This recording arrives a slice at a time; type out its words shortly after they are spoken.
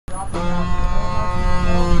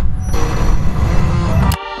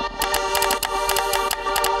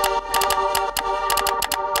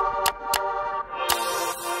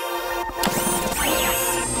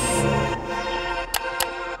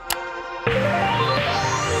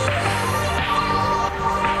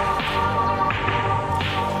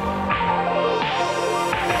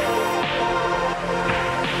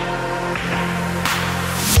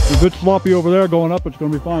If it's floppy over there going up, it's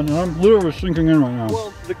going to be fine. And I'm literally sinking in right now.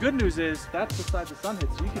 Well, the good news is that's the side the sun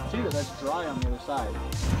hits, so you can see that that's dry on the other side.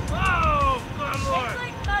 Oh, good lord! It's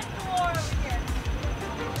like mud galore over here.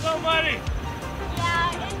 So muddy!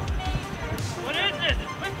 Yeah, it's major. What is this?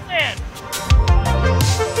 It's quicksand!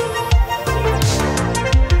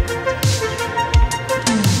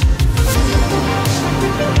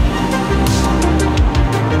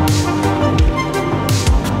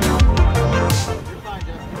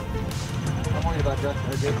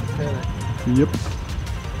 Yep.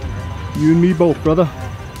 You and me both, brother.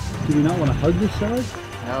 Do you not want to hug this side?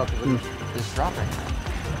 No, because it's dropping.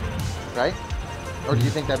 Right? Or do you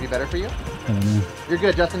think that'd be better for you? I don't know. You're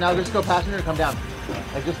good, Justin. Now just go passenger and come down.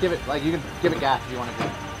 Like just give it, like you can give it gas if you want to do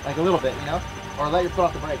it. Like a little bit, you know? Or let your foot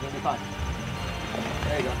off the brake, you'll be fine.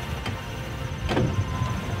 There you go.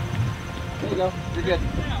 There you go. You're good.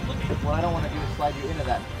 What I don't want to do is slide you into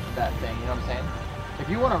that thing, you know what I'm saying? If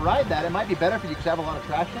you want to ride that, it might be better for you because you have a lot of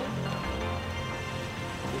traction.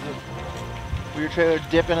 Will your trailer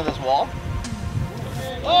dip into this wall?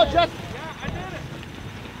 Oh, Justin! Yeah, I did it!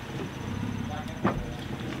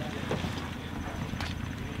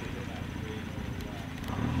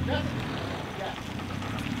 Justin! Yeah.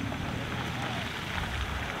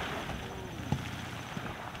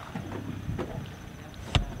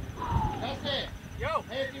 Justin! Yo!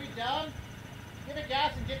 Hey, give it down. Give it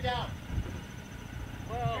gas and get down.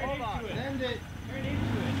 Well, hold on. Send it. Turn into it.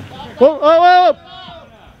 Stop, stop. Whoa, whoa, whoa!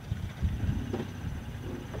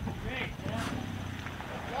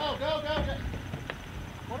 Go, go, go, go.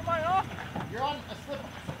 What am I off? You're on a slip.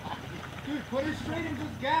 Dude, put her straight and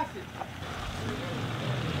just gas it.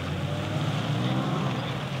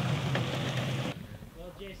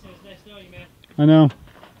 Well, Jason, it's nice knowing you, man. I know.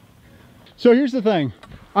 So here's the thing.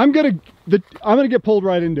 I'm gonna get pulled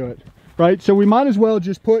right into it, right? So we might as well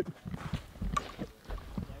just put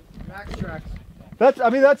Max tracks.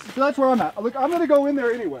 that's where I'm at. Look, I'm gonna go in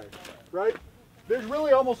there anyway, right? There's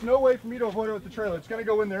really almost no way for me to avoid it with the trailer. It's gonna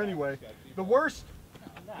go in there anyway. The worst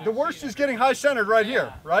is getting high centered right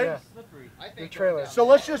here, right? Yeah. I The think trailer. So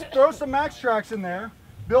let's just throw some max tracks in there,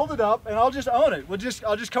 build it up, and I'll just own it.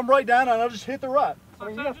 I'll just come right down and I'll just hit the rut. I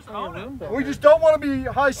mean, you have plenty of room there. We just don't want to be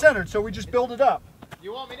high centered, so we just build it up.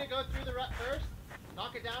 You want me to go through the rut first?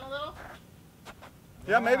 Knock it down a little?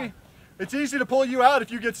 Yeah, maybe. It's easy to pull you out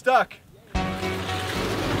if you get stuck.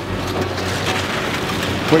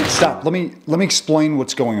 Wait, stop. Let me explain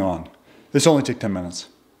what's going on. This will only take 10 minutes.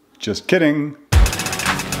 Just kidding.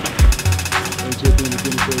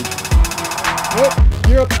 Oh,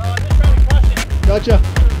 you're up. Gotcha.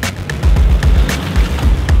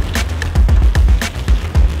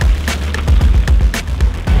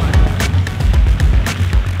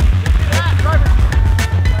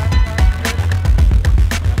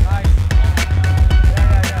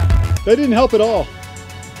 They didn't help at all.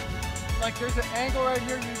 Like there's an angle right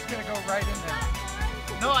here, you're just gonna go right in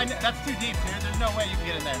there. No, that's too deep, dude. There's no way you can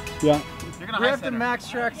get in there. Yeah. You're gonna We high have to center. max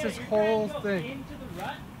tracks this whole thing. Into the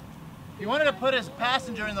rut? He wanted to put his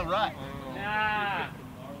passenger in the rut. Nah.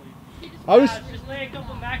 Just lay a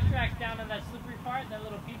couple max tracks down on that slippery part, that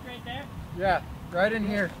little peak right there. Yeah, right in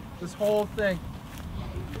here. This whole thing.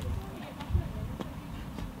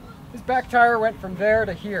 His back tire went from there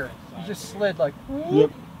to here. He just slid like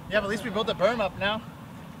Yep. Yeah, but at least we built the berm up now.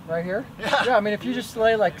 right here. Yeah. Yeah, I mean if you just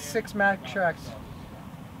lay like 6 max tracks,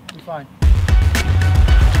 you'll be fine.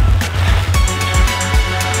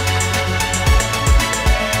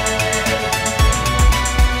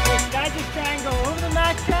 Should I just try and go over the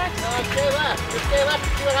max tracks? No, stay left. Just stay left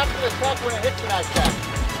and see what happens to the truck when it hits the max track.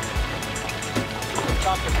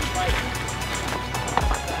 Stop it and fight.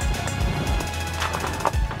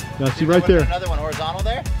 Yeah, see right there. Another one horizontal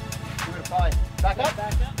there. You would probably back up.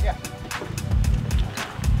 Back up? Yeah.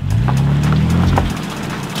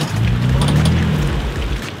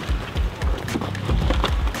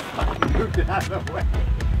 Moved it out of the way.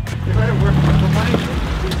 It might have worked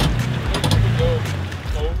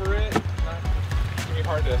Go over it. It's gonna be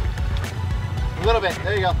hard to. a little bit.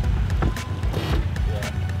 There you go.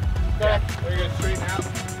 Yeah. Okay. Are you gonna straighten out?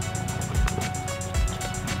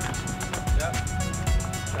 Yep.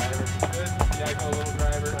 Driver. Good. Yeah, go a little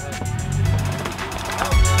driver.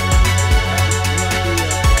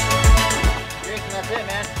 Jason, that's it,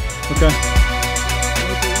 man. Okay.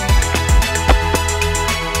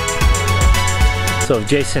 So if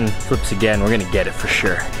Jason flips again, we're gonna get it for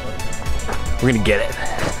sure. We're gonna get it.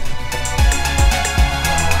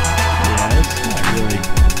 Yeah, it's not really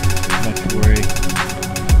much worry.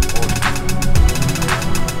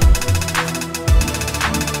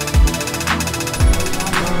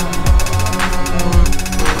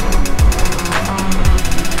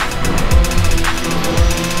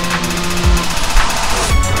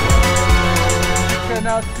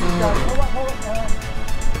 Hold on.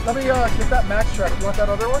 Let me get that max track. You want that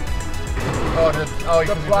other one? Oh, you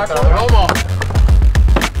The can black put that one? on.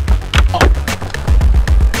 Oh.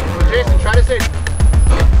 Jason, try to save as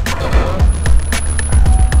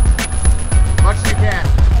much as you can.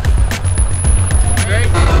 Great.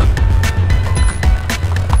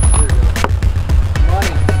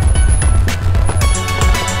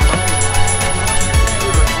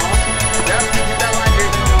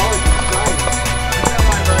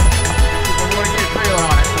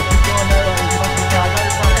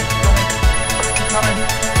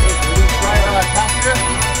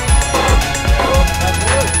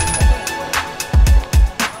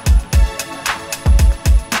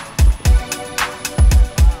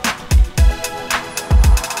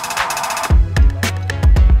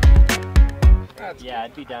 Yeah,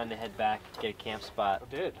 I'd be down to head back to get a camp spot.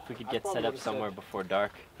 If we could get set up somewhere before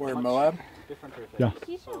dark. Where, Moab? Yeah.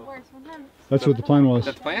 She should work sometimes. That's what the plan was.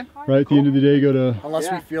 That's the plan? Right at the end of the day, go to.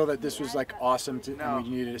 Unless we feel that this was like awesome and we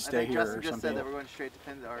needed to stay here Justin or just something. said that we're going straight to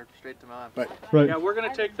Penn or straight to Moab. But Right. Yeah, we're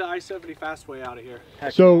gonna take the I-70 fastway out of here.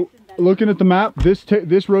 So, looking at the map,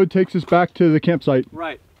 this road takes us back to the campsite.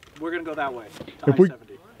 Right. We're gonna go that way. To If we-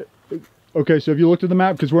 I-70. Okay, so if you looked at the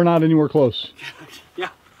map, because we're not anywhere close. Yeah,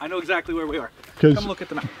 I know exactly where we are. 'Cause- Come look at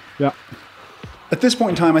the map. Yeah. At this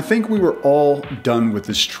point in time, I think we were all done with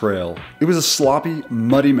this trail. It was a sloppy,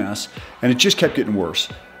 muddy mess, and it just kept getting worse.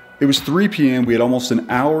 It was 3 p.m., we had almost an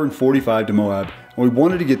hour and 45 to Moab, and we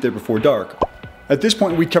wanted to get there before dark. At this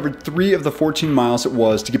point, we covered 3 of the 14 miles it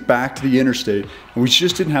was to get back to the interstate, and we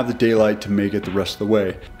just didn't have the daylight to make it the rest of the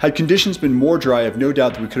way. Had conditions been more dry, I have no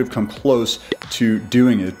doubt that we could have come close to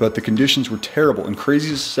doing it, but the conditions were terrible, and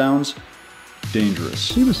crazy as it sounds, dangerous.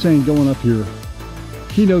 He was saying going up here,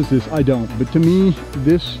 he knows this, I don't, but to me,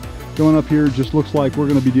 this going up here just looks like we're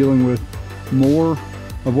gonna be dealing with more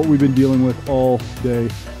of what we've been dealing with all day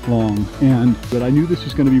long. But I knew this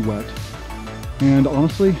was gonna be wet. And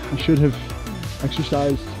honestly, I should have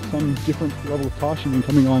exercised some different level of caution when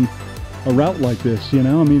coming on a route like this, you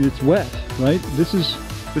know? I mean, it's wet, right? This is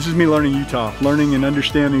me learning Utah, learning and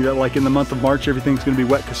understanding that like in the month of March, everything's gonna be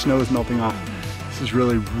wet because snow is melting off. This is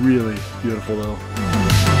really, really beautiful though.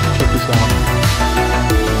 Check this out.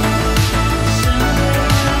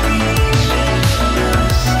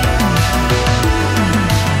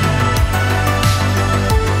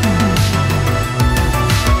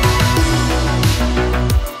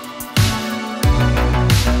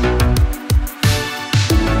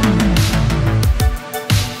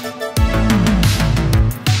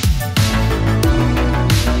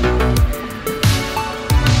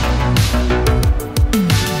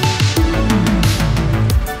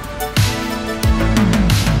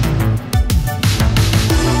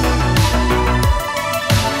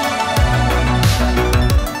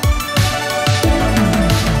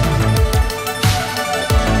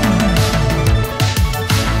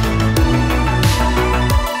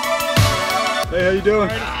 Hey, how you doing?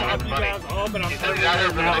 Right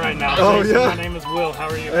now. Oh, Jason, yeah? My name is Will. How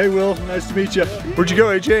are you? Hey, Will, nice to meet you. Where'd you go,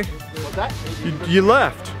 AJ? What's that? You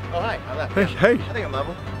left. Oh, hi. I left. Hey, hey. I think I'm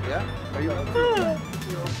level. Yeah? Are you level?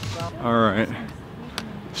 All right.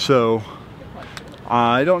 So,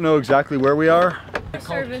 I don't know exactly where we are.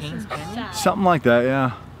 Service and staff. Something like that,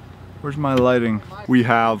 yeah. Where's my lighting? We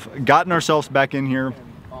have gotten ourselves back in here,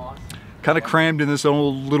 kind of crammed in this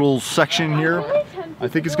old little section here. I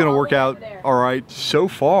think it's gonna work out all right. So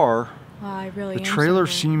far, the trailer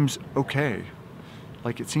seems okay.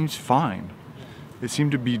 Like it seems fine. It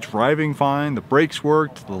seemed to be driving fine. The brakes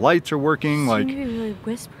worked, the lights are working, like Really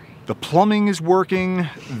whispering. the plumbing is working, I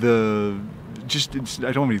don't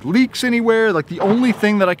have any leaks anywhere. Like the only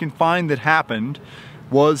thing that I can find that happened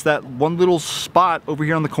was that one little spot over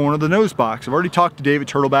here on the corner of the nose box. I've already talked to David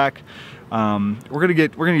Turtleback. We're gonna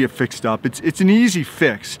get fixed up. It's an easy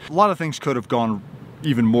fix. A lot of things could have gone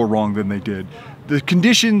even more wrong than they did. The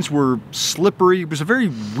conditions were slippery. It was a very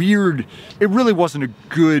weird, it wasn't a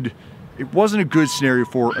good scenario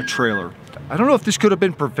for a trailer. I don't know if this could have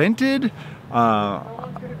been prevented.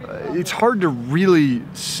 It's hard to really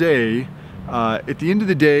say. At the end of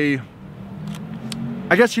the day,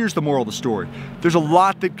 I guess here's the moral of the story. There's a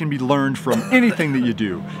lot that can be learned from anything that you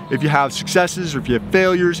do. If you have successes or if you have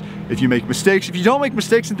failures, if you make mistakes, if you don't make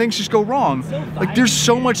mistakes and things just go wrong, like there's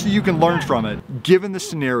so much that you can learn from it. Given the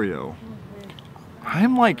scenario,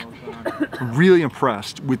 I'm like really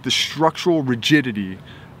impressed with the structural rigidity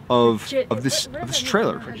of this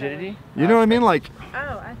trailer. Rigidity? You know what I mean? Like,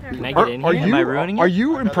 Can I get in here? Am I ruining it? Are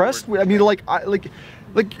you impressed with? I mean, I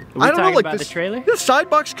don't know. Like about this, the trailer? the side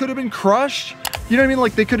box could have been crushed. You know what I mean?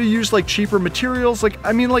 Like they could have used like cheaper materials. Like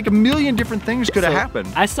I mean, like a million different things could have happened.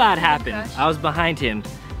 I saw it happen. I was behind him.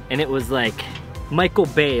 and it was like Michael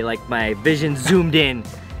Bay, like my vision zoomed in,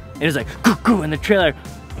 and it was like cuckoo, and the trailer,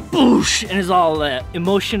 boosh, and it was all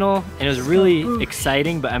emotional, and it was really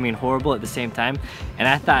exciting, but I mean horrible at the same time. And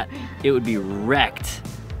I thought it would be wrecked,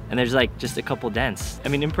 and there's like just a couple dents. I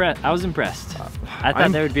mean, I was impressed. I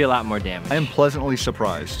thought there would be a lot more damage. I am pleasantly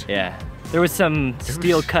surprised. Yeah. There was some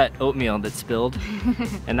steel cut oatmeal that spilled,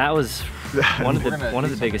 and that was one of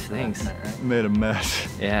the biggest things. Made a mess.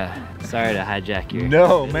 Yeah. Sorry to hijack your.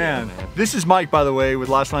 No, man. This is Mike, by the way, with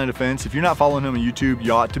Last Line of Defense. If you're not following him on YouTube,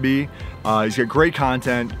 you ought to be. He's got great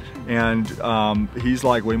content, and he's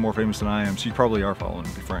like way more famous than I am, so you probably are following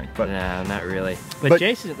him, to be frank. But no, not really. But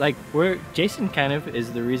Jason, like Jason kind of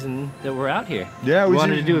is the reason that we're out here. Yeah, we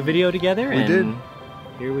wanted to do a video together. We did.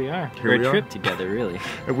 Here we are. We're a trip together, really.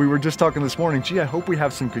 We were just talking this morning. Gee, I hope we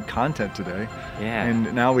have some good content today. Yeah.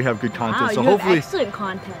 And now we have good content. Wow, so you hopefully, have excellent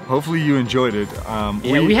content. Hopefully you enjoyed it.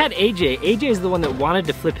 Yeah, we had AJ. AJ is the one that wanted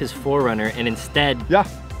to flip his 4Runner, and instead,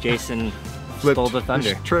 Jason stole the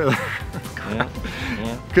thunder. His trailer. Yeah.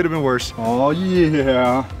 Could have been worse. Oh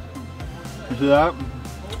yeah. See that?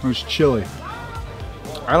 It was chili.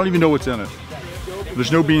 I don't even know what's in it.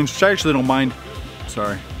 There's no beans, which I actually don't mind.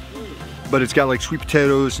 Sorry. But it's got like sweet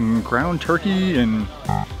potatoes and ground turkey and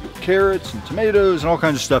carrots and tomatoes and all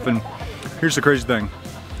kinds of stuff. And here's the crazy thing.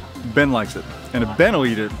 Ben likes it. And if Ben will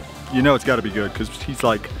eat it, you know it's gotta be good because he's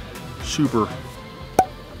like super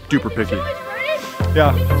duper picky.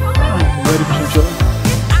 Yeah. Ready for some chili?